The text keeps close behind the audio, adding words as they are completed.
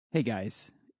Hey guys,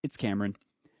 it's Cameron.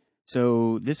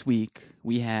 So this week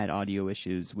we had audio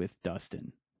issues with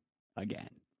Dustin again.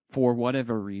 For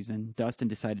whatever reason, Dustin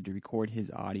decided to record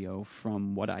his audio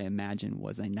from what I imagine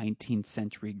was a 19th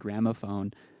century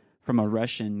gramophone from a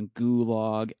Russian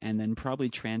gulag and then probably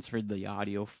transferred the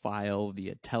audio file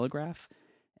via telegraph.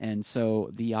 And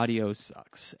so the audio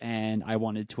sucks, and I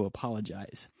wanted to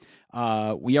apologize.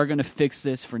 We are going to fix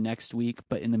this for next week,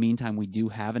 but in the meantime, we do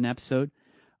have an episode.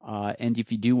 And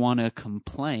if you do want to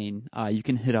complain, you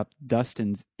can hit up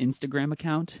Dustin's Instagram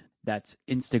account. That's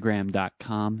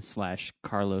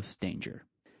instagram.com/Carlos Danger.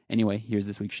 Anyway, here's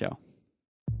this week's show.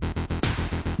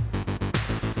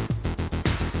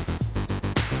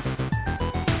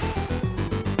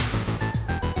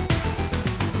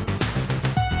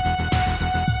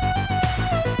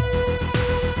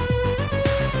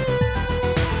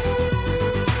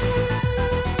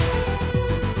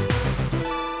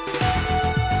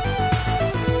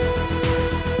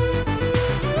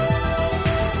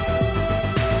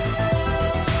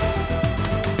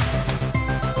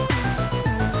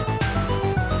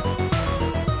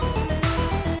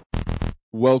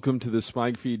 Welcome to the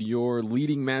Spike Feed, your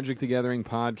leading Magic the Gathering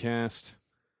podcast.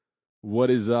 What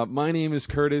is up? My name is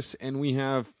Curtis, and we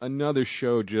have another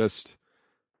show just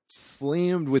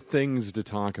slammed with things to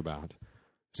talk about.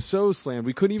 So slammed,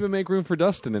 we couldn't even make room for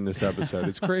Dustin in this episode.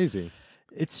 It's crazy.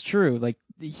 It's true. Like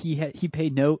he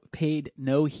paid no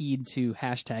heed to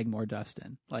hashtag more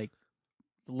Dustin. Like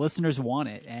the listeners want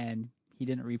it, and he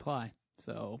didn't reply.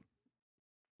 So.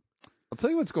 I'll tell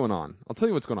you what's going on.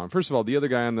 First of all, the other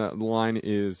guy on the line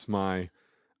is my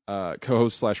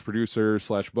co-host / producer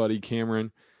 / buddy,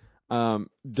 Cameron.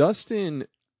 Dustin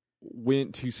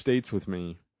went to States with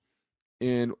me,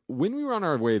 and when we were on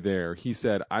our way there, he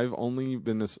said, I've only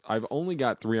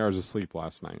got 3 hours of sleep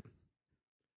last night.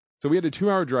 So we had a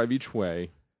 2-hour drive each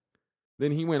way.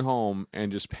 Then he went home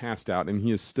and just passed out, and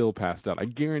he is still passed out. I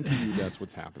guarantee you that's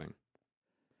what's happening.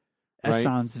 That right?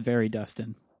 Sounds very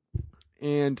Dustin.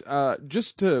 And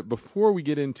before we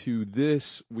get into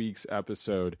this week's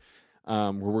episode,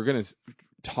 where we're going to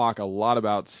talk a lot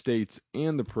about States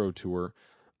and the Pro Tour,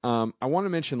 I want to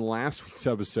mention last week's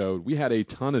episode, we had a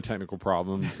ton of technical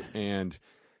problems, and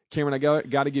Cameron, I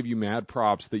got to give you mad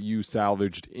props that you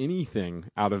salvaged anything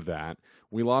out of that.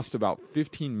 We lost about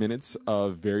 15 minutes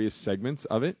of various segments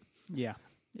of it. Yeah.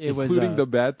 Including the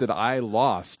bet that I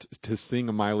lost to sing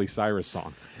a Miley Cyrus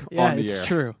song on the air. Yeah, it's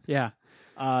true. Yeah.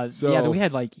 We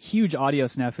had like huge audio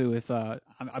snafu with,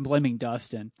 I'm blaming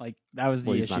Dustin. Like that was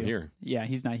the issue. He's not here. Yeah,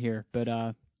 he's not here.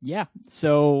 But,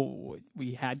 so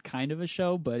we had kind of a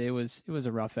show, but it was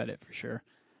a rough edit for sure.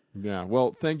 Yeah.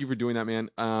 Well, thank you for doing that,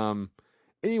 man.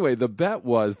 Anyway, the bet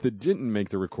was that didn't make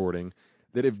the recording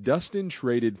that if Dustin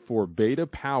traded for Beta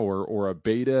Power or a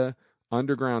Beta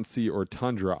Underground Sea or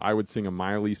Tundra, I would sing a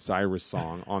Miley Cyrus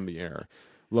song on the air.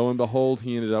 Lo and behold,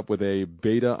 he ended up with a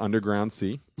Beta Underground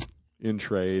Sea in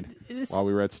trade while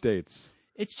we were at States.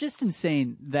 It's just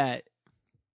insane that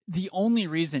the only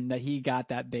reason that he got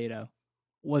that beta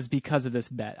was because of this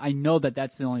bet. I know that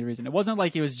that's the only reason. It wasn't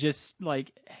like it was just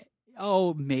like,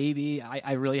 oh, maybe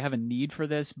I really have a need for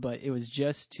this, but it was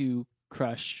just to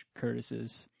crush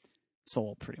Curtis's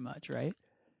soul pretty much, right?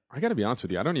 I got to be honest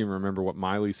with you. I don't even remember what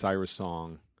Miley Cyrus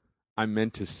song I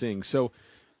meant to sing. So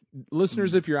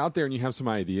listeners, if you're out there and you have some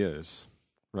ideas,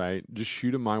 right, just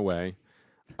shoot them my way.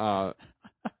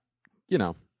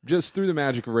 Just through the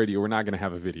magic of radio, we're not going to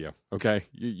have a video, okay?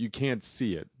 You can't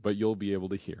see it, but you'll be able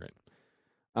to hear it.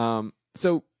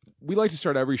 So we like to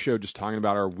start every show just talking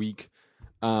about our week.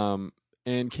 And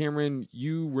Cameron,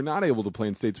 you were not able to play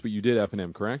in States, but you did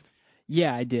F&M, correct?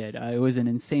 Yeah, I did. It was an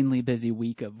insanely busy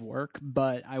week of work,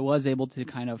 but I was able to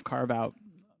kind of carve out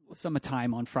some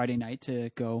time on Friday night to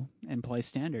go and play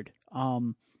Standard.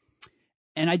 And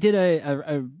I did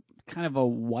a kind of a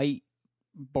white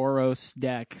Boros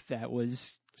deck that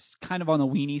was kind of on the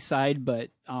weenie side, but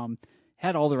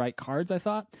had all the right cards, I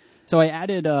thought. So I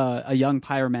added a young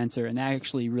Pyromancer, and that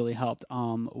actually really helped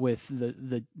with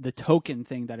the token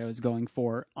thing that I was going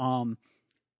for. And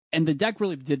the deck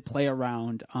really did play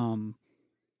around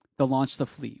the Launch the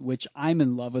Fleet, which I'm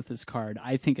in love with this card.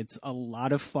 I think it's a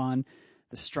lot of fun.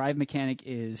 The Strive mechanic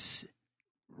is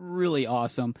really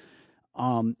awesome.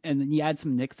 And then you add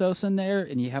some Nykthos in there,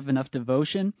 and you have enough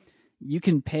devotion. You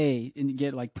can pay and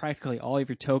get like practically all of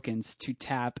your tokens to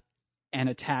tap and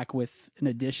attack with an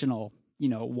additional,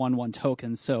 1/1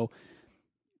 tokens. So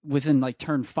within like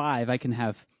turn 5, I can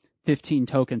have 15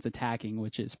 tokens attacking,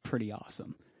 which is pretty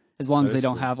awesome. As long as they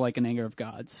don't have like an Anger of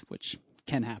Gods, which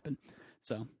can happen.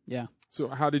 So, yeah. So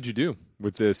how did you do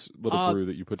with this little brew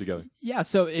that you put together? Yeah,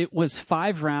 so it was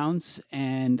 5 rounds,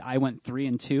 and I went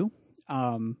 3-2,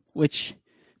 which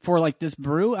for like this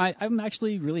brew, I'm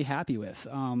actually really happy with.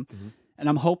 And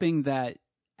I'm hoping that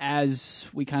as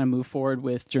we kind of move forward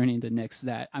with Journey into Nyx,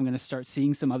 that I'm going to start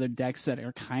seeing some other decks that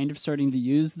are kind of starting to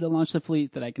use the Launch the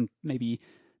Fleet that I can maybe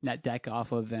net deck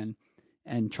off of and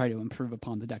try to improve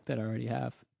upon the deck that I already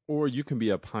have. Or you can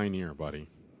be a pioneer, buddy.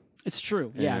 It's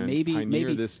true. Yeah, and maybe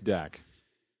pioneer this deck.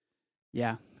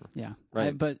 Yeah.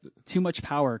 Right. But too much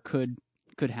power could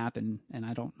happen, and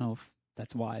I don't know if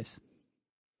that's wise.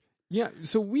 Yeah,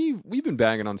 so we've been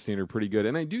bagging on Standard pretty good,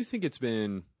 and I do think it's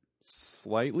been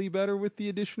slightly better with the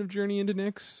addition of Journey into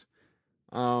Nyx.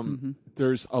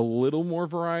 There's a little more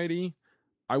variety.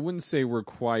 I wouldn't say we're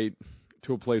quite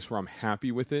to a place where I'm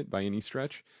happy with it by any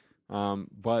stretch,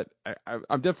 but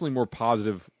I'm definitely more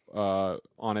positive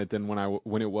on it than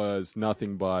when it was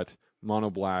nothing but mono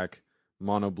black,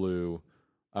 mono blue,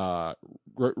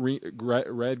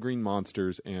 red green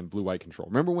monsters, and blue white control.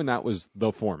 Remember when that was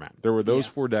the format? There were those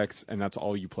 4 decks, and that's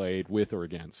all you played with or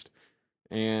against.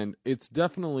 And it's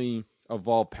definitely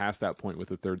evolved past that point with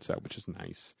the 3rd set, which is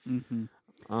nice.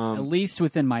 At least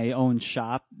within my own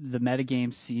shop, the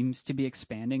metagame seems to be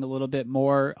expanding a little bit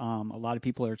more. A lot of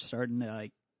people are starting to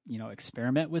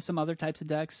experiment with some other types of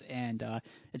decks, and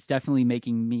it's definitely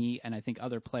making me and I think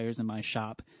other players in my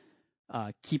shop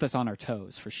keep us on our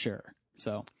toes for sure.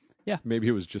 So, yeah. Maybe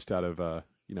it was just out of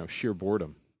sheer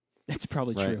boredom. It's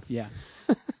probably true. Yeah.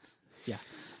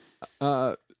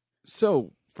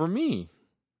 So for me,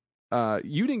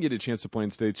 you didn't get a chance to play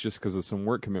in States just because of some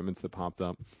work commitments that popped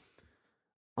up.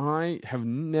 I have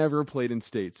never played in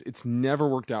States. It's never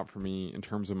worked out for me in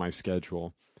terms of my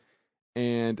schedule.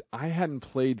 And I hadn't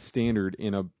played Standard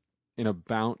in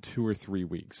about 2 or 3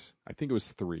 weeks. I think it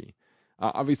was 3.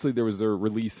 Obviously, there was a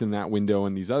release in that window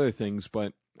and these other things,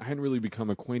 but I hadn't really become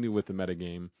acquainted with the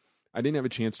metagame. I didn't have a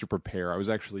chance to prepare. I was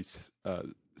actually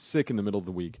sick in the middle of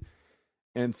the week.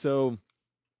 And so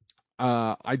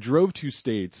I drove to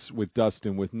States with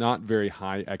Dustin with not very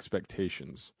high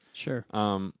expectations. Sure.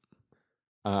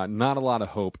 Not a lot of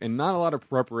hope and not a lot of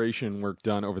preparation work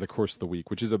done over the course of the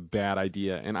week, which is a bad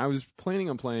idea. And I was planning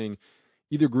on playing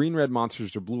either green-red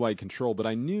monsters or blue-white control, but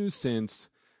I knew since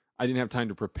I didn't have time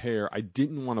to prepare, I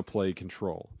didn't want to play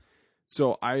control.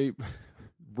 So I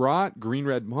brought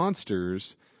green-red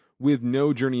monsters with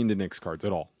no Journey into Nyx cards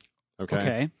at all.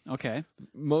 Okay.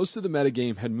 Most of the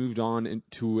metagame had moved on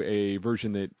into a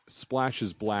version that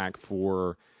splashes black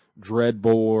for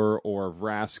Dreadbore or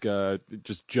Vraska,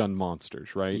 just Jund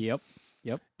monsters, right? Yep.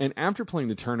 And after playing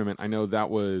the tournament, I know that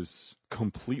was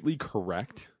completely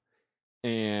correct.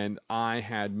 And I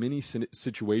had many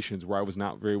situations where I was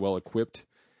not very well equipped.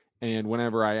 And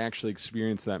whenever I actually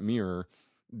experienced that mirror,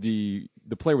 the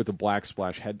player with the black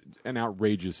splash had an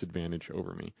outrageous advantage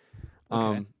over me.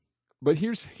 Okay. But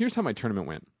here's how my tournament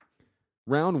went.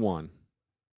 Round 1,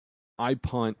 I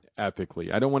punt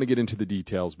epically. I don't want to get into the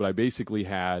details, but I basically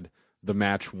had the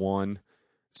match 1,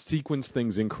 sequenced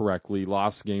things incorrectly,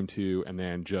 lost game 2, and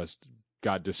then just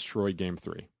got destroyed game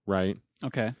 3, right?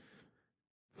 Okay.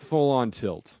 Full on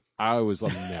tilt. I was a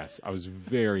mess. I was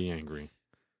very angry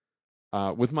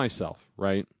with myself,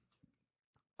 right?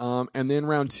 And then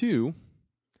round 2,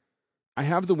 I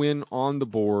have the win on the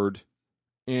board.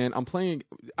 And I'm playing,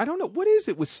 I don't know, what is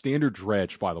it with Standard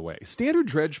Dredge, by the way? Standard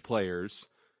Dredge players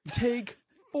take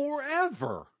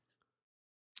forever.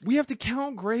 We have to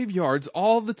count graveyards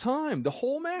all the time. The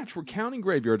whole match, we're counting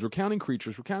graveyards, we're counting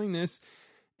creatures, we're counting this.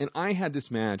 And I had this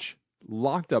match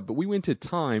locked up, but we went to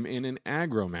time in an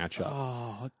aggro matchup.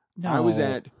 Oh, no. I was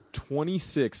at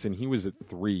 26 and he was at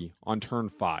 3 on turn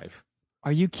 5.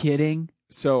 Are you kidding?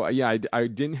 So, yeah, I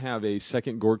didn't have a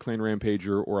second Gore Clan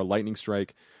Rampager or a Lightning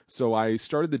Strike, so I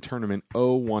started the tournament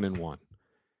 0-1-1.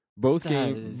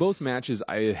 Both matches,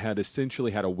 I had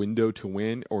essentially had a window to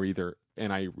win,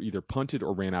 and I either punted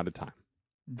or ran out of time.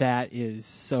 That is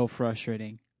so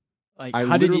frustrating. Like, I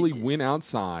literally went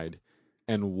outside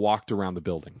and walked around the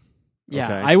building. Yeah,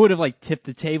 okay? I would have tipped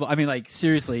the table. I mean,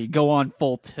 seriously, go on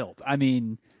full tilt. I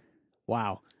mean,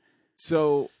 wow.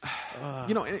 So,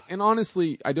 and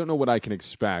honestly, I don't know what I can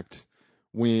expect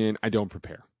when I don't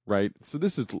prepare, right? So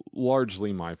this is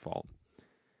largely my fault.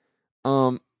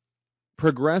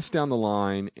 Progress down the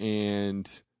line,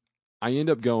 and I end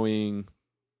up going,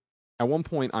 at one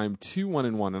point, I'm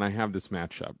 2-1-1, and I have this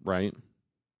matchup, right?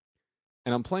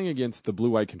 And I'm playing against the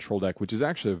blue-white control deck, which is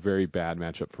actually a very bad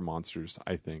matchup for monsters,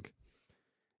 I think.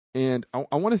 And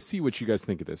I want to see what you guys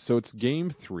think of this. So it's game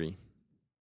 3,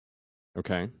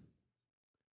 okay?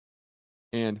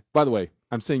 And, by the way,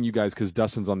 I'm saying you guys because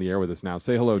Dustin's on the air with us now.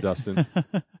 Say hello, Dustin.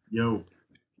 Yo.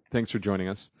 Thanks for joining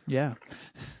us. Yeah.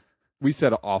 We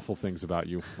said awful things about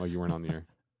you while you weren't on the air.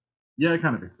 Yeah, I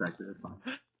kind of expected it. It's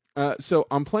fine. So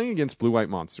I'm playing against blue-white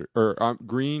monster, or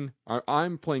green.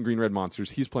 I'm playing green-red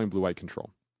monsters. He's playing blue-white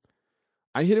control.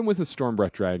 I hit him with a Storm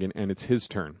Breath Dragon, and it's his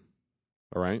turn.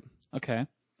 All right? Okay.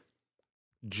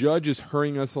 Judge is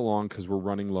hurrying us along because we're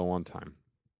running low on time.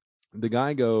 The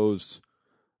guy goes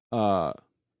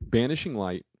Banishing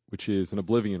Light, which is an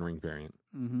Oblivion Ring variant.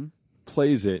 Mm-hmm.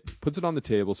 Plays it, puts it on the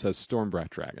table, says Storm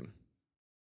Breath Dragon.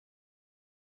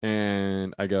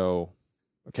 And I go,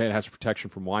 okay, it has protection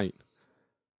from white.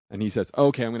 And he says,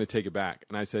 okay, I'm going to take it back.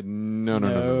 And I said,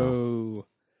 no.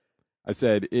 I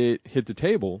said, it hit the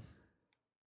table,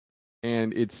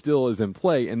 and it still is in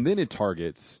play, and then it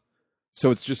targets, so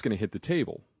it's just going to hit the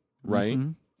table, right?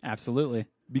 Mm-hmm. Absolutely.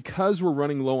 Because we're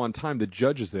running low on time, the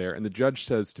judge is there, and the judge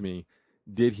says to me,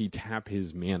 did he tap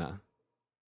his mana?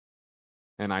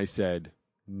 And I said,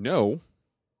 no.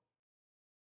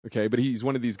 Okay, but he's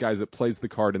one of these guys that plays the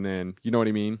card and then, you know what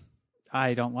I mean?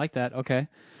 I don't like that. Okay.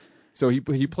 So he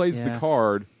plays the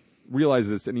card, realizes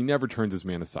this, and he never turns his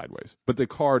mana sideways. But the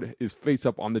card is face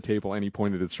up on the table, and he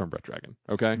pointed at Stormbreath Dragon.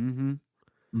 Okay? Mm-hmm.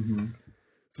 Mm-hmm.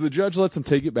 So the judge lets him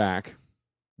take it back.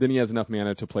 Then he has enough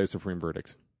mana to play Supreme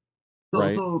Verdict.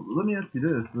 Right? So let me ask you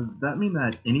this. Does that mean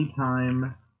that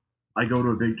anytime I go to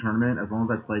a big tournament, as long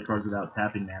as I play cards without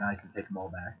tapping mana, I can take them all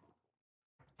back?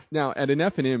 Now, at an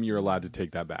F&M, you're allowed to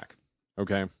take that back.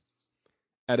 Okay?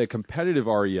 At a competitive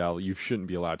REL, you shouldn't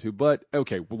be allowed to. But,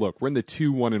 okay, well, look, we're in the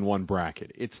 2-1-1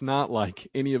 bracket. It's not like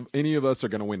any of us are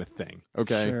going to win a thing.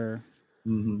 Okay? Sure.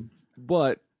 Mm-hmm.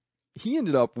 But he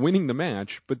ended up winning the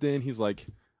match, but then he's like,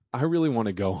 I really want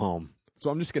to go home, so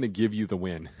I'm just going to give you the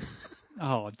win.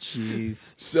 Oh,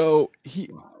 jeez. So he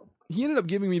ended up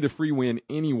giving me the free win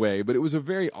anyway, but it was a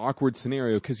very awkward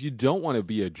scenario because you don't want to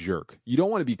be a jerk. You don't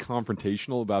want to be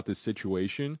confrontational about this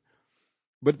situation.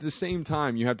 But at the same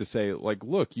time, you have to say, like,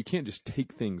 look, you can't just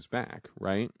take things back,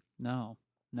 right? No.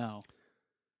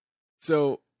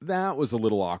 So that was a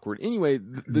little awkward. Anyway,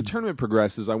 the tournament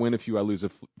progresses. I win a few, I lose a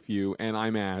few, and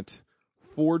I'm at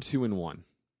 4-2-1.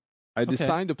 I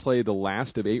decided to play the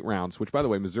last of 8 rounds, which, by the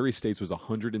way, Missouri State's was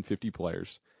 150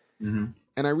 players. Mm-hmm.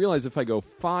 And I realized if I go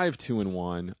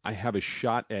 5-2-1, I have a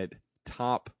shot at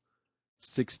top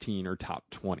 16 or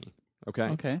top 20.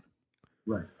 Okay?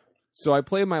 Right. So I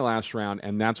played my last round,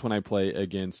 and that's when I play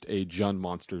against a Jund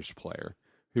Monsters player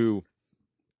who,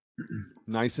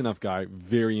 nice enough guy,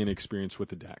 very inexperienced with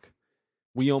the deck.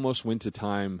 We almost went to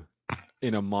time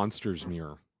in a Monsters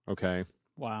mirror, okay?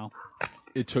 Wow.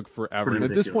 It took forever. And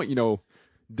at this point,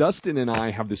 Dustin and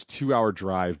I have this 2-hour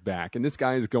drive back, and this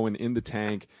guy is going in the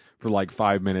tank for like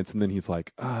 5 minutes, and then he's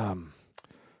like, I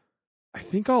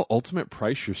think I'll ultimate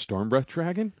price your Stormbreath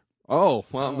Dragon. Oh,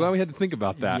 well, I'm glad we had to think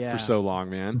about that for so long,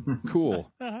 man. Cool.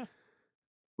 What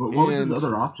was his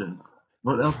other option?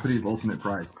 What else could he have ultimate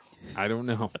price? I don't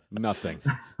know. Nothing.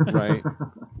 Right?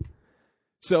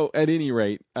 So, at any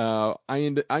rate, I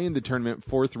end the tournament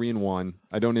 4-3-1.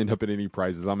 I don't end up at any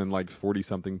prizes. I'm in like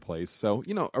 40-something place. So,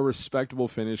 a respectable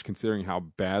finish considering how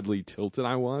badly tilted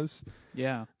I was.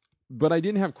 Yeah. But I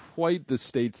didn't have quite the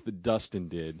states that Dustin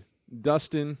did.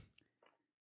 Dustin,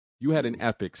 you had an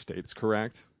epic states,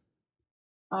 correct?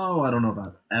 Oh, I don't know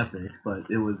about epic, but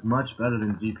it was much better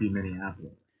than GP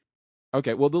Minneapolis.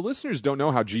 Okay, well, the listeners don't know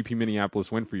how GP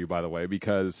Minneapolis went for you, by the way,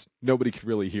 because nobody could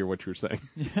really hear what you were saying.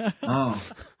 Oh,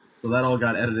 so that all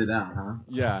got edited out, huh?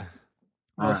 Yeah.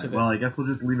 All right, well, I guess we'll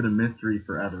just leave it a mystery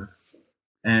forever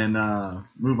and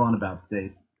move on about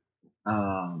states.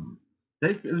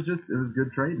 States, it was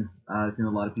good trading. I've seen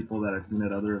a lot of people that I've seen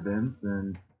at other events,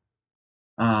 and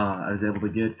I was able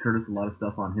to get Curtis a lot of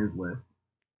stuff on his list.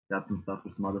 Got some stuff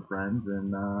with some other friends,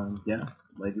 and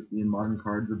Legacy and Modern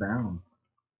cards abound.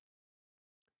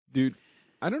 Dude,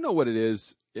 I don't know what it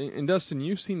is. And Dustin,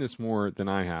 you've seen this more than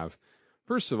I have.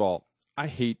 First of all, I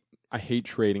hate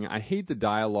trading. I hate the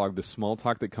dialogue, the small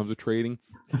talk that comes with trading.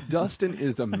 Dustin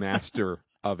is a master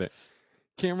of it.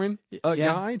 Cameron, a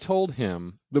guy told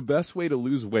him the best way to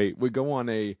lose weight would go on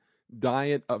a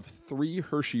diet of 3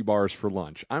 Hershey bars for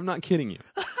lunch. I'm not kidding you.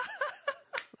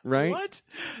 Right? What?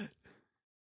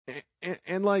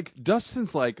 And like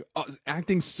Dustin's like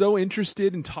acting so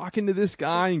interested in talking to this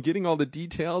guy and getting all the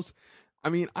details. I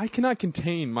mean, I cannot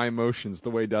contain my emotions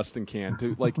the way Dustin can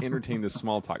to like entertain this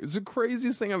small talk. It's the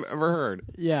craziest thing I've ever heard.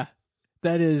 Yeah,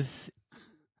 that is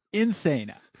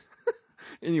insane.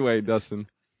 Anyway, Dustin,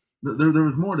 there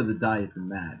was more to the diet than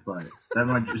that, but that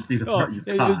might just be the part you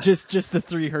caught. Just the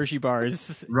 3 Hershey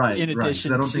bars, right? In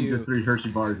addition, I don't think the 3 Hershey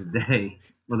bars a day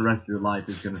for the rest of your life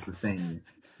is going to sustain you.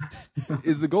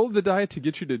 Is the goal of the diet to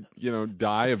get you to,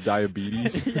 die of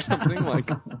diabetes or something? Like,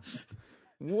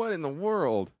 what in the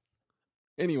world?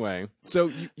 Anyway,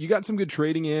 so you got some good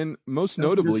trading in. Most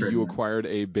notably, you acquired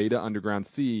a Beta Underground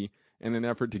C in an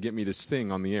effort to get me to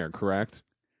sing on the air, correct?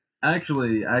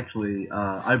 Actually,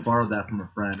 I borrowed that from a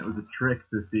friend. It was a trick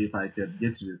to see if I could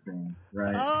get you to sing,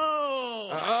 right? Oh!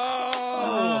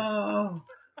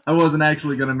 I wasn't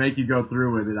actually going to make you go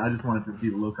through with it. I just wanted to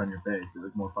see the look on your face. It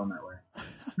was more fun that way.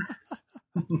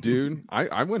 Dude,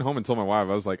 I went home and told my wife,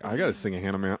 I was like, I got to sing a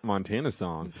Hannah Montana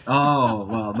song. Oh,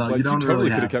 well, no, like, you don't totally really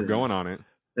could have kept going on it.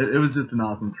 It was just an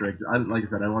awesome trick. Like I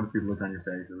said, I wanted to see the look on your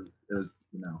face. It was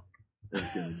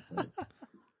good. So.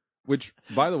 Which,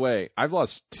 by the way, I've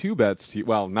lost 2 bets to you.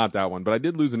 Well, not that one, but I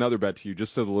did lose another bet to you,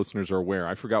 just so the listeners are aware.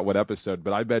 I forgot what episode,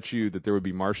 but I bet you that there would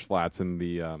be marsh flats in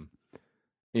the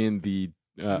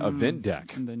event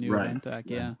deck. In the new event deck,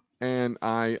 yeah. And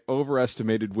I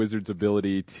overestimated Wizard's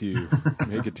ability to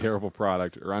make a terrible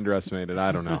product, or underestimated.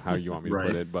 I don't know how you want me to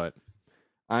put it, but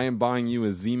I am buying you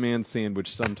a Z-Man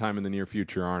sandwich sometime in the near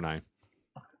future, aren't I?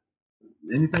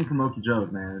 Anything from Okie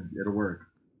Joe's, man. It'll work.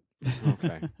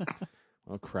 Okay.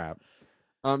 Oh, crap.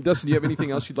 Dustin, do you have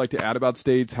anything else you'd like to add about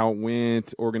States, how it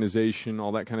went, organization,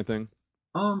 all that kind of thing?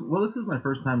 Well, this is my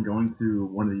first time going to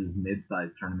one of these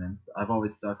mid-sized tournaments. I've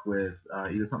always stuck with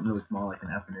either something really small like an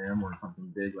F&M or something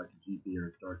big like a GP or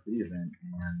a Star C event.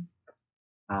 And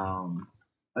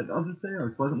I'll just say I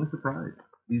was pleasantly surprised.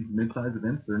 These mid-sized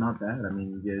events, they're not bad. I mean,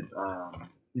 you get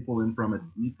people in from a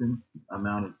decent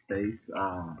amount of space.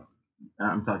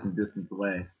 I'm talking distance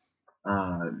away.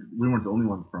 We weren't the only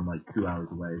ones from like 2 hours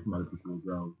away. Some other people would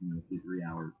go, 2-3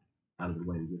 hours out of their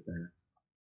way to get there.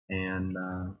 And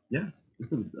this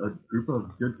was a group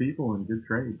of good people and good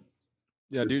trades.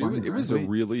 Yeah, dude, it was a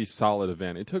really solid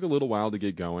event. It took a little while to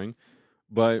get going,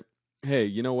 but hey,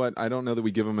 you know what? I don't know that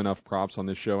we give them enough props on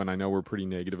this show, and I know we're pretty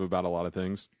negative about a lot of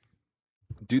things.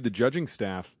 Dude, the judging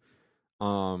staff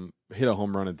hit a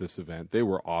home run at this event. They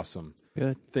were awesome.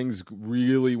 Good. Things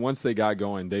really, once they got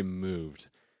going, they moved.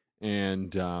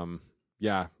 And,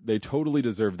 they totally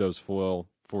deserved those foil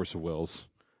Force of Wills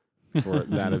for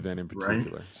that event in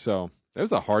particular. Right? So it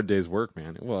was a hard day's work,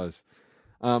 man. It was.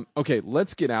 Okay,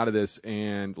 let's get out of this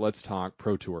and let's talk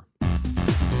Pro Tour.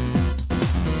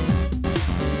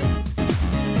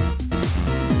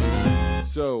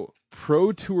 So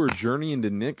Pro Tour Journey into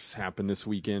Knicks happened this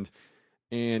weekend.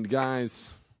 And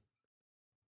guys,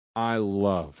 I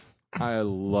love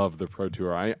the Pro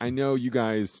Tour. I know you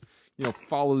guys,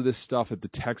 follow this stuff at the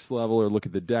text level or look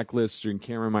at the deck list, and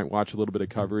Cameron might watch a little bit of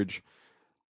coverage.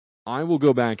 I will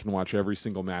go back and watch every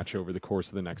single match over the course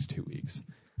of the next 2 weeks.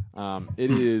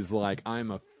 It is like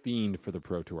I'm a fiend for the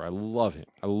Pro Tour. I love it.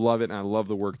 And I love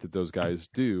the work that those guys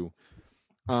do.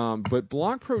 But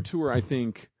Block Pro Tour, I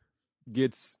think,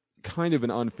 gets kind of an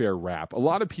unfair rap. A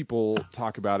lot of people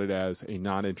talk about it as a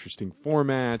not interesting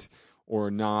format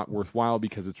or not worthwhile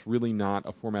because it's really not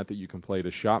a format that you can play to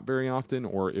shop very often,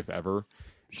 or if ever.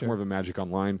 It's more of a Magic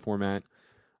Online format.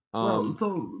 So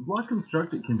Block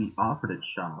Constructed can be offered at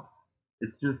shops.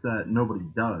 It's just that nobody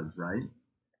does, right?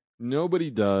 Nobody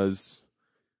does.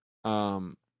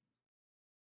 But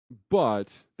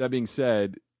that being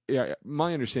said,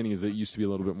 my understanding is that it used to be a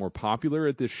little bit more popular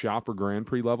at this shop or Grand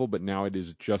Prix level, but now it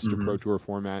is just a Pro Tour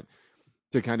format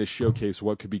to kind of showcase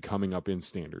what could be coming up in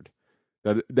Standard.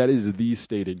 That is the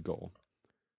stated goal.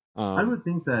 I would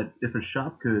think that if a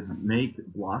shop could make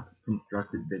Block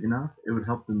Constructed big enough, it would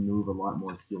help them move a lot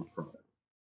more skilled products.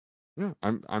 Yeah,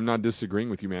 I'm not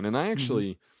disagreeing with you, man. And I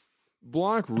actually,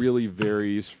 Block really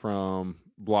varies from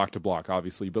block to block,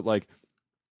 obviously, but like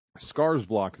Scar's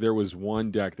Block, there was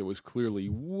one deck that was clearly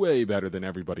way better than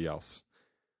everybody else.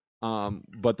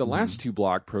 But the last 2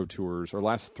 Block Pro Tours, or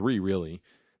last 3 really,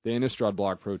 the Innistrad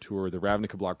Block Pro Tour, the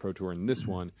Ravnica Block Pro Tour, and this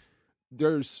one,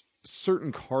 there's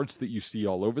certain cards that you see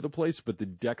all over the place, but the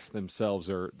decks themselves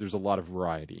there's a lot of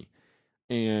variety.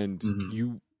 And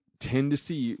you tend to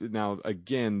see, now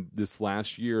again, this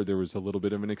last year there was a little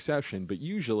bit of an exception, but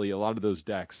usually a lot of those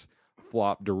decks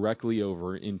flop directly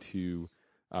over into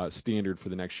Standard for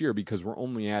the next year because we're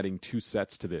only adding 2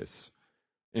 sets to this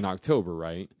in October,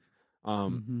 right?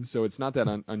 So it's not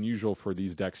that unusual for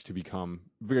these decks to become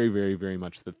very, very, very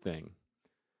much the thing.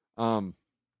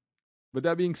 But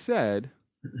that being said,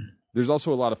 there's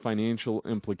also a lot of financial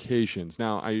implications.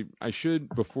 Now, I should,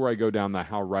 before I go down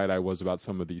how right I was about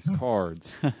some of these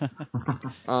cards,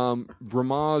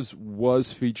 Bramaz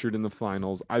was featured in the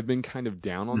finals. I've been kind of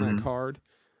down on that card,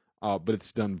 but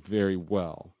it's done very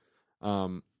well.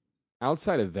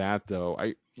 Outside of that, though,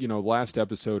 last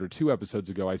episode or 2 episodes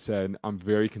ago, I said I'm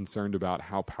very concerned about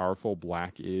how powerful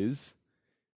Black is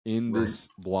in this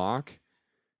block,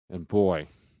 and boy,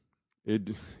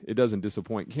 it doesn't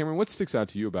disappoint. Cameron, what sticks out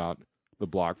to you about the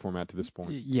block format to this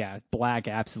point? Yeah, black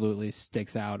absolutely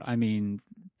sticks out. I mean,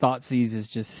 Thoughtseize is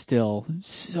just still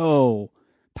so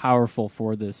powerful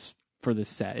for this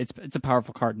set. It's a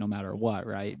powerful card no matter what,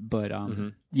 right? But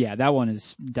yeah, that one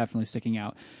is definitely sticking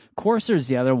out. Courser's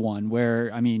the other one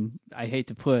where, I mean, I hate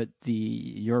to put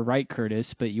you're right,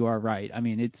 Curtis, but you are right. I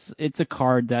mean, it's a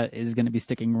card that is going to be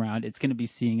sticking around. It's going to be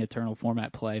seeing eternal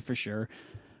format play for sure.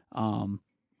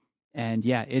 And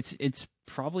yeah, it's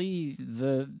probably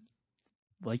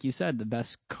like you said, the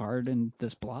best card in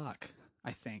this block,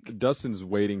 I think. Dustin's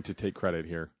waiting to take credit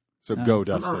here. So go,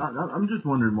 Dustin. I'm just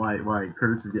wondering why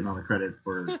Curtis is getting all the credit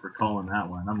for calling that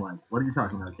one. I'm like, what are you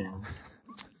talking about, Cameron?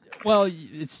 Well,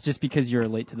 it's just because you're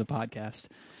late to the podcast.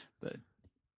 But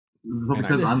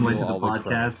because I'm late to the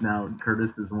podcast, now Curtis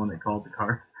is the one that called the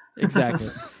card. Exactly.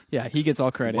 Yeah, he gets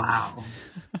all credit. Wow.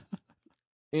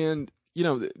 And, you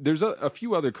know, there's a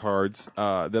few other cards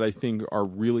that I think are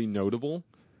really notable.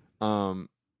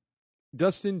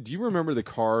 Dustin, do you remember the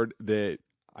card that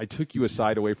I took you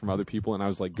aside away from other people and I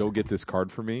was like, go get this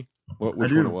card for me?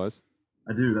 Which one it was?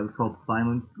 I do. That was called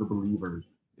Silence the Believers.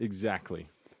 Exactly.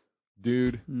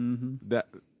 Dude,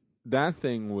 that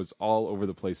thing was all over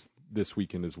the place this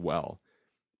weekend as well.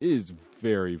 It is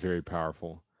very, very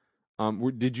powerful.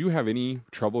 Did you have any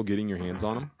trouble getting your hands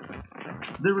on them?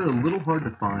 They were a little hard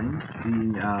to find,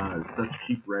 being such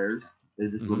cheap rares. They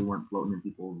just really weren't floating in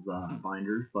people's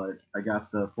binders, but I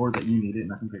got the 4 that you needed,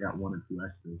 and I think I got 1 or 2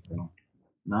 extras, so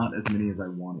not as many as I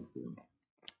wanted to.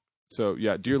 So,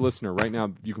 yeah, dear listener, right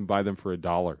now you can buy them for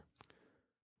 $1,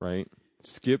 right?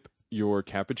 Skip your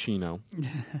cappuccino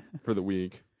for the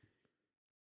week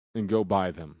and go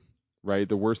buy them, right?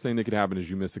 The worst thing that could happen is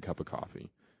you miss a cup of coffee.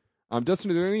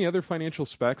 Dustin, are there any other financial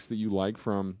specs that you like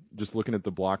from just looking at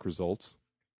the block results?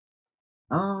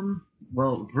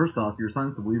 Well, first off, your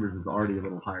Silence of Believers is already a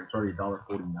little higher. It's already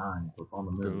 $1.49, so it's on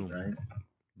the move, right?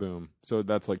 Boom. So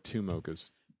that's like 2 mochas.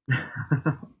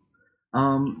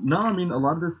 No, I mean, a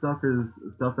lot of this stuff is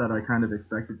stuff that I kind of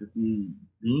expected to see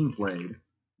being played.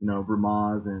 You know,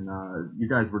 Ramaz and you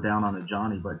guys were down on a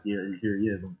Jouney, but here he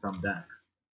is in some decks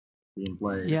being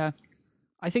played. Yeah,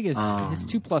 I think his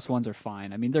 2+1s are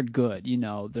fine. I mean, they're good. You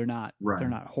know, they're not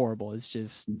horrible. It's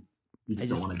just I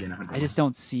just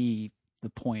don't see the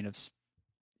point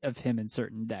of him in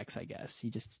certain decks. I guess he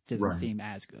just doesn't seem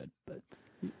as good. But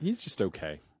he's just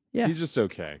okay. Yeah, he's just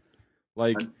okay.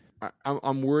 Like.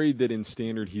 I'm worried that in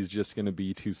Standard he's just going to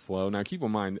be too slow. Now, keep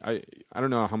in mind, I don't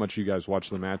know how much you guys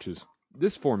watch the matches.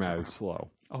 This format is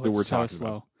slow. Oh, it's so slow.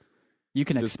 About. You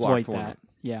can exploit that.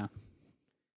 Yeah.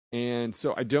 And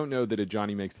so I don't know that a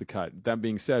Jouney makes the cut. That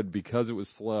being said, because it was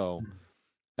slow,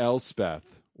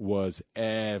 Elspeth was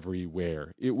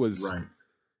everywhere. It was... Right.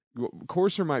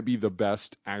 Courser might be the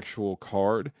best actual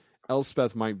card.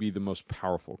 Elspeth might be the most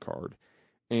powerful card.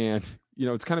 And, you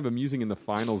know, it's kind of amusing in the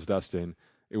finals, Dustin...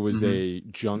 It was a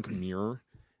junk mirror,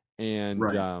 and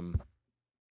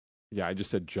yeah, I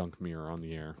just said junk mirror on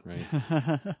the air,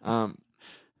 right?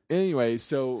 Anyway,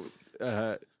 so,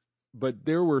 but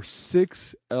there were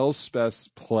 6 Elspeths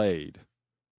played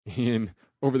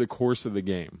over the course of the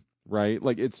game, right?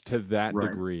 Like it's to that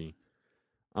degree.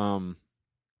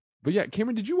 But yeah,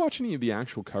 Cameron, did you watch any of the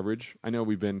actual coverage? I know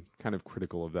we've been kind of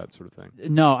critical of that sort of thing.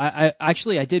 No, I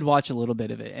actually did watch a little bit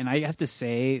of it, and I have to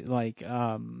say, like,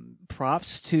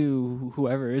 props to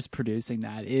whoever is producing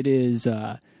that. It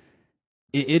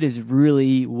is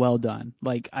really well done.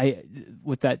 Like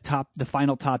with that the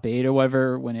final top 8 or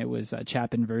whatever, when it was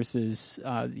Chapin versus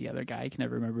the other guy, I can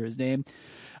never remember his name.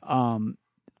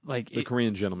 Like the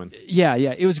Korean gentleman. Yeah,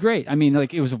 it was great. I mean,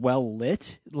 like it was well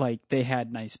lit. Like they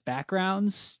had nice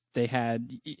backgrounds. They had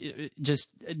just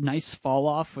a nice fall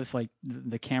off with like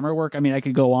the camera work. I mean, I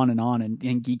could go on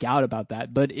and geek out about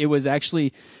that, but it was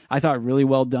actually, I thought, really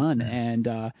well done.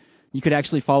 And you could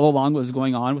actually follow along what was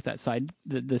going on with that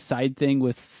the side thing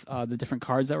with the different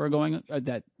cards that were going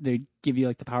that they give you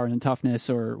like the power and the toughness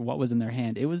or what was in their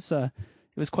hand. It was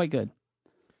quite good.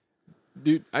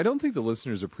 Dude, I don't think the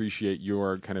listeners appreciate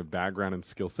your kind of background and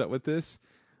skill set with this,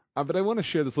 but I want to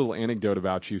share this little anecdote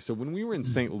about you. So when we were in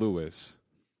St. Louis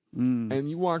and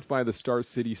you walked by the Star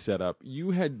City setup,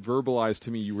 you had verbalized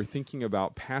to me you were thinking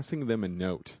about passing them a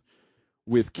note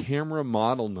with camera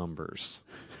model numbers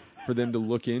for them to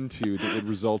look into that would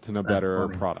result in a better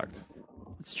product.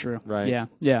 That's true. Right?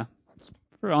 Yeah.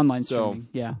 For online streaming,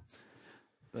 yeah.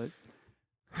 But...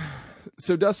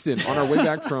 So, Dustin, on our way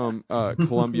back from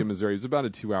Columbia, Missouri, it was about a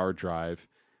 2-hour drive.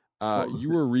 You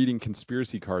were reading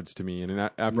conspiracy cards to me in an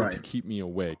effort to keep me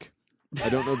awake. I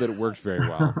don't know that it worked very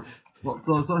well. Well,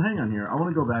 so hang on here. I want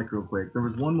to go back real quick. There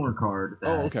was one more card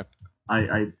that okay.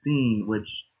 I'd seen, which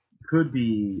could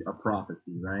be a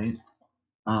prophecy, right?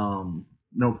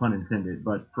 No pun intended,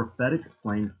 but Prophetic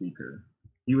Flamespeaker.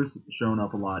 He was shown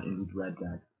up a lot in these red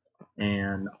decks,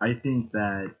 and I think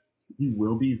that he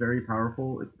will be very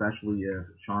powerful, especially if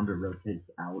Chandra rotates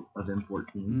out of M14.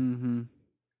 Mm-hmm.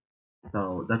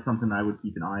 So that's something I would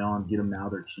keep an eye on. Get them now;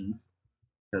 they're cheap,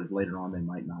 because later on they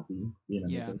might not be.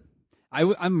 Yeah.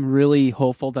 I'm really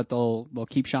hopeful that they'll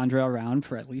keep Chandra around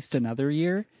for at least another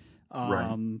year.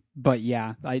 Right. But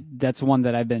yeah, that's one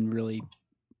that I've been really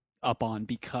up on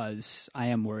because I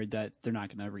am worried that they're not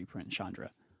going to reprint Chandra.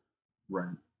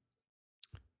 Right.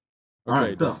 Okay, All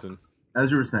right, so, Dustin. as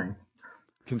you were saying,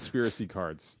 conspiracy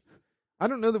cards. I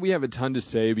don't know that we have a ton to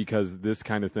say because this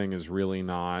kind of thing is really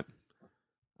not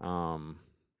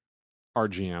our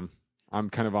jam. I'm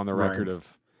kind of on the record of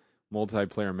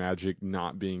multiplayer Magic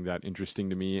not being that interesting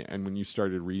to me. And when you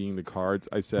started reading the cards,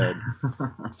 I said,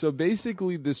 so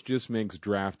basically this just makes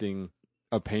drafting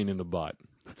a pain in the butt.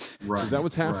 Right. Is that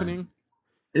what's happening? Right.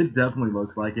 It definitely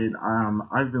looks like it.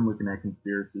 I've been looking at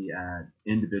Conspiracy at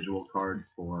individual cards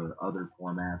for other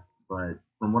formats, but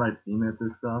from what I've seen at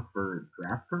this stuff for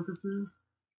draft purposes,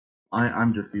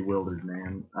 I'm just bewildered,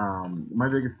 man. My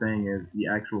biggest thing is the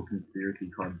actual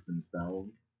Conspiracy cards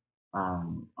themselves.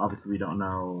 Obviously, we don't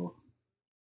know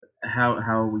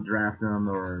how we draft them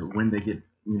or when they get,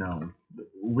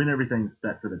 when everything's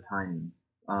set for the timing.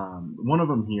 One of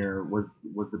them here was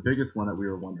the biggest one that we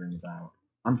were wondering about.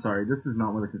 I'm sorry, this is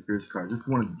not one of the conspiracy cards. This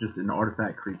one is just an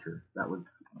artifact creature. That was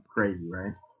crazy,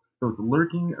 right? So it's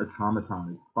Lurking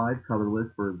Automaton. It's 5 colorless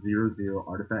for a 0/0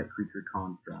 artifact creature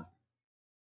construct.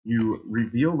 You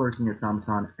reveal Lurking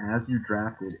Automaton as you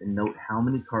draft it and note how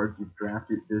many cards you've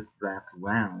drafted this draft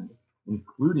round,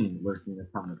 including Lurking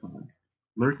Automaton.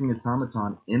 Lurking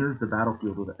Automaton enters the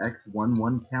battlefield with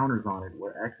X/1/1 counters on it,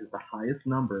 where X is the highest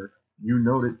number you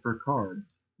noted for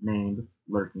cards named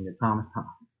Lurking Automaton.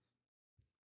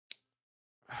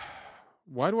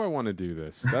 Why do I want to do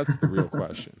this? That's the real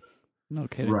question. No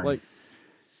kidding. Right. Like,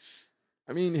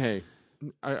 I mean, hey,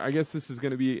 I guess this is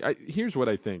going to be... here's what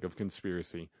I think of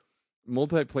Conspiracy.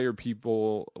 Multiplayer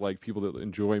people, like people that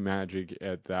enjoy Magic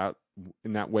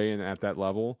in that way and at that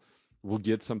level, will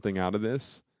get something out of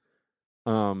this.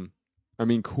 I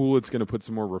mean, cool, it's going to put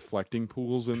some more reflecting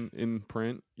pools in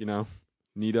print,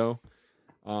 neato.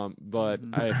 But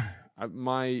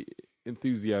my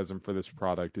enthusiasm for this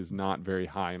product is not very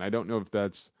high, and I don't know if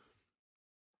that's,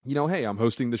 hey, I'm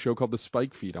hosting the show called The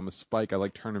Spike Feed. I'm a Spike. I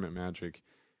like tournament Magic.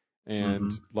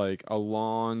 And like a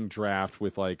long draft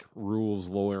with like rules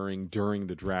lawyering during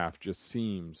the draft just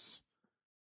seems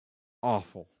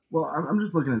awful. Well, I'm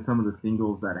just looking at some of the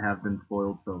singles that have been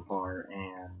spoiled so far,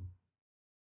 and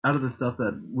out of the stuff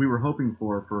that we were hoping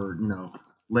for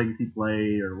legacy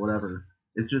play or whatever,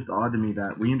 it's just odd to me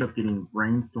that we end up getting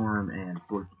Brainstorm and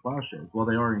Swords to Plowshares. While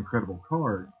they are incredible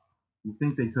cards, you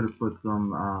think they could have put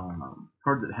some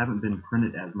cards that haven't been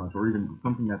printed as much, or even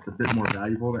something that's a bit more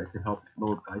valuable that could help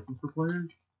lower prices for players.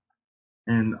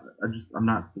 And I'm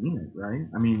not seeing it, right?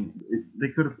 I mean, they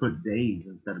could have put Days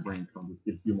instead of Brainstorm, just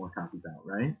get a few more copies out,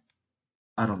 right?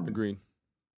 I don't know.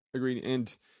 Agreed.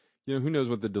 And, who knows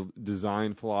what the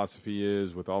design philosophy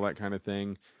is with all that kind of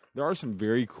thing. There are some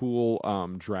very cool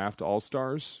draft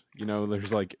all-stars.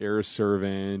 There's like Air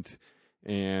Servant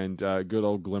and good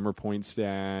old Glimmer Point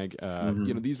Stag.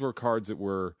 These were cards that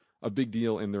were a big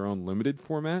deal in their own limited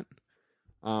format.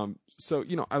 So,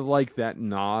 I like that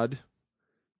nod,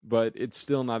 but it's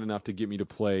still not enough to get me to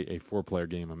play a 4-player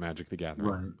game of Magic the Gathering.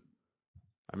 Right.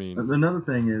 I mean... Another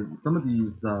thing is, some of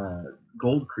these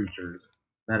gold creatures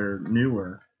that are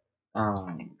newer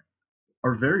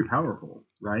are very powerful,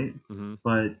 right? Mm-hmm.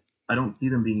 But I don't see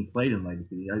them being played in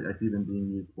Legacy. I see them being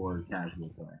used for casual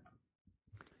play.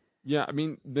 Yeah, I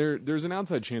mean, there's an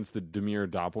outside chance that Dimir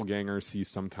Doppelganger sees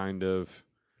some kind of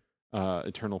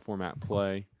Eternal format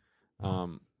play.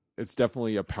 It's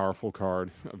definitely a powerful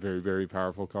card, a very, very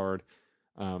powerful card.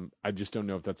 I just don't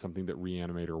know if that's something that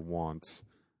Reanimator wants.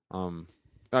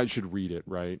 I should read it,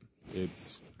 right?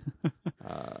 It's,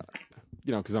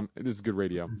 because this is good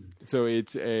radio. So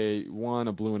it's a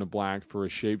blue and a black for a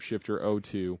Shapeshifter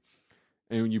 0/2.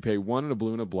 And when you pay 1 and a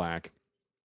blue and a black,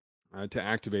 to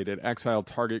activate it, exile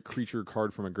target creature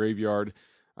card from a graveyard.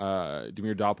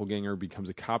 Dimir Doppelganger becomes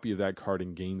a copy of that card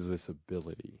and gains this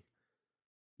ability.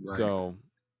 Right. So,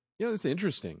 it's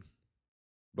interesting.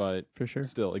 But for sure,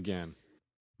 still, again,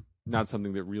 not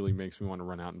something that really makes me want to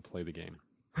run out and play the game.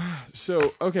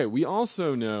 So, okay, we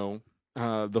also know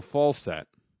the fall set.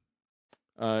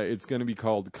 It's going to be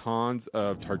called Khans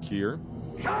of Tarkir.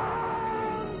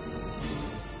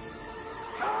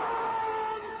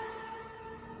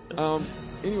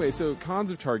 Anyway, so Cons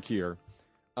of Tarkir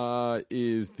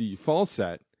is the fall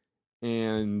set,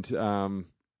 and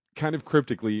kind of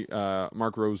cryptically,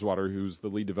 Mark Rosewater, who's the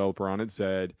lead developer on it,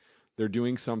 said they're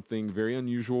doing something very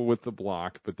unusual with the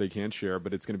block, but they can't share,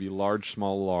 but it's going to be large,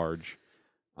 small, large.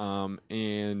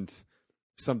 And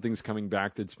something's coming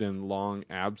back that's been long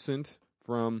absent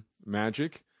from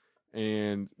Magic,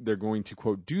 and they're going to,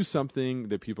 quote, do something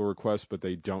that people request, but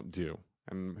they don't do.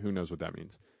 And who knows what that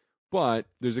means. But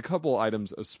there's a couple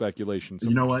items of speculation. So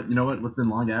you know what? What's been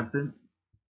long absent?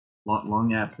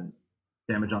 Long absent.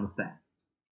 Damage on the stack.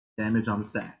 Damage on the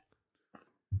stack.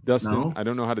 Dustin, No? I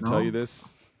don't know how to tell you this.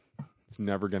 It's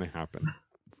never going to happen.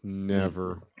 It's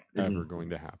never, ever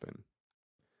going to happen.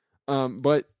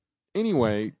 But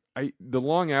anyway, the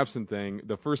long absent thing,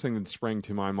 the first thing that sprang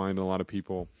to my mind, and a lot of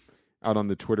people out on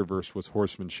the Twitterverse, was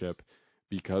horsemanship.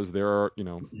 Because there are,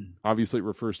 obviously it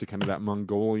refers to kind of that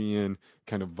Mongolian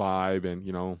kind of vibe, and,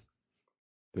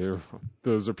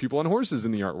 those are people on horses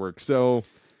in the artwork. So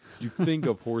you think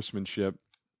of horsemanship.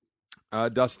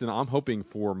 Dustin, I'm hoping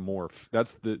for Morph.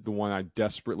 That's the one I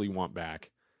desperately want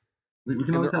back. We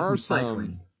can always have some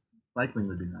cycling. Cycling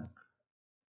would be nice.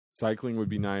 Cycling would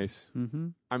be nice. Mm-hmm.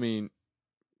 I mean,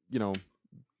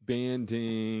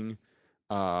 banding,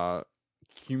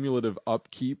 cumulative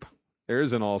upkeep.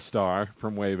 There's an all-star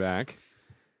from way back.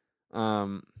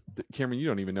 Cameron, you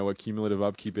don't even know what cumulative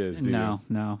upkeep is, do you?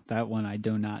 No. That one, I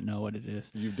do not know what it is.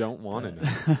 You don't want to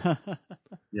know.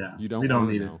 Yeah. You don't we don't want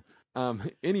to need know.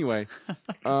 Anyway,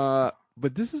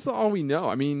 but this is all we know.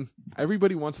 I mean,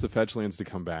 everybody wants the fetch lands to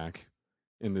come back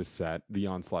in this set, the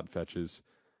Onslaught fetches.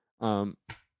 I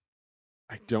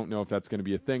don't know if that's going to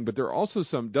be a thing, but there are also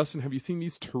some... Dustin, have you seen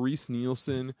these Therese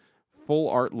Nielsen full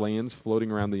art lands floating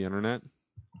around the internet?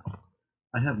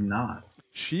 I have not.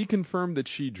 She confirmed that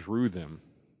she drew them,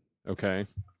 okay,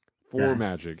 for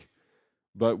Magic.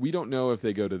 But we don't know if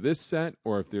they go to this set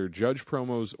or if they're judge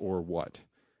promos or what.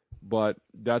 But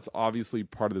that's obviously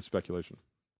part of the speculation.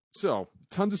 So,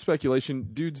 tons of speculation.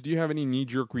 Dudes, do you have any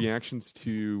knee-jerk reactions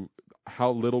to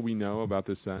how little we know about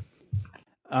this set?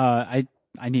 I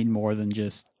need more than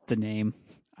just the name.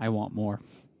 I want more.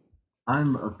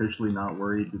 I'm officially not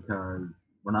worried because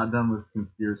we're not done with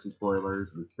conspiracy spoilers.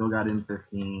 We still got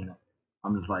M15.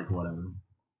 I'm just like, whatever.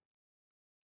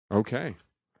 Okay.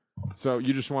 So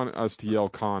you just want us to yell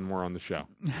KHAAAN more on the show?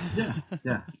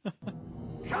 Yeah.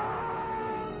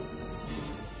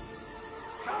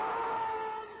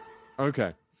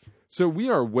 Okay. So we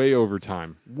are way over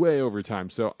time.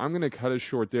 So I'm going to cut us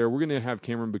short there. We're going to have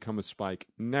Cameron become a Spike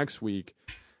next week.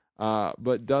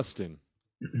 But Dustin,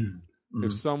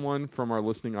 if someone from our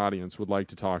listening audience would like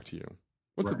to talk to you,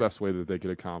 what's the best way that they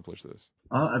could accomplish this?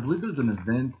 I believe there's an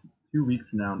event 2 weeks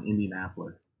from now in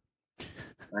Indianapolis. That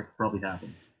could probably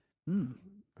happen.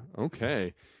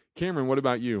 Okay. Cameron, what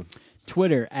about you?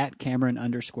 Twitter at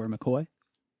Cameron_McCoy.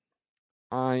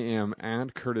 I am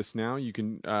at Curtis Now. You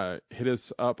can hit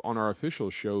us up on our official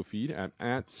show feed at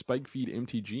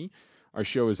SpikeFeedMTG. Our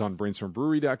show is on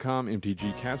BrainstormBrewery.com,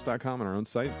 MTGcast.com, and our own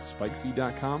site,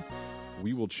 SpikeFeed.com.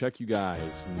 We will check you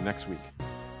guys next week.